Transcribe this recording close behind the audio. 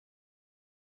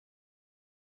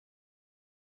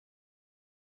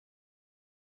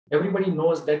everybody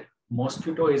knows that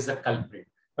mosquito is the culprit.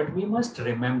 But we must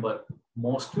remember,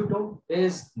 mosquito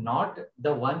is not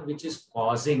the one which is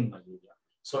causing malaria.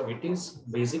 So it is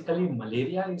basically,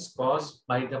 malaria is caused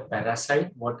by the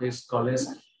parasite, what is called as,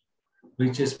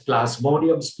 which is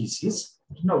Plasmodium species.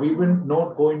 No, we will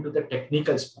not go into the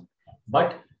technical stuff,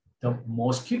 but the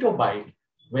mosquito bite,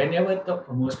 whenever the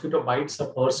mosquito bites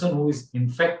a person who is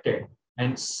infected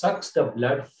and sucks the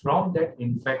blood from that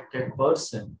infected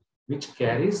person, which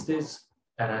carries this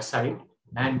parasite,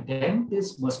 and then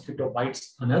this mosquito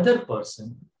bites another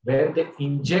person where they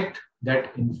inject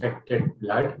that infected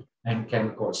blood and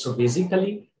can cause. So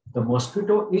basically, the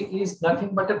mosquito is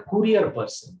nothing but a courier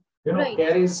person, Right.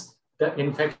 carries the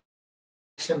infection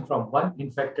from one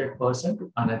infected person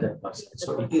to another person.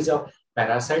 So it is a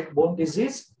parasite-borne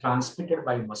disease transmitted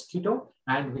by mosquito,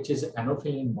 and which is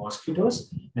Anopheles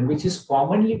mosquitoes, and which is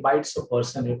commonly bites a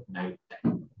person at night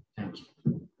time. Thank you.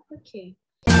 Okay.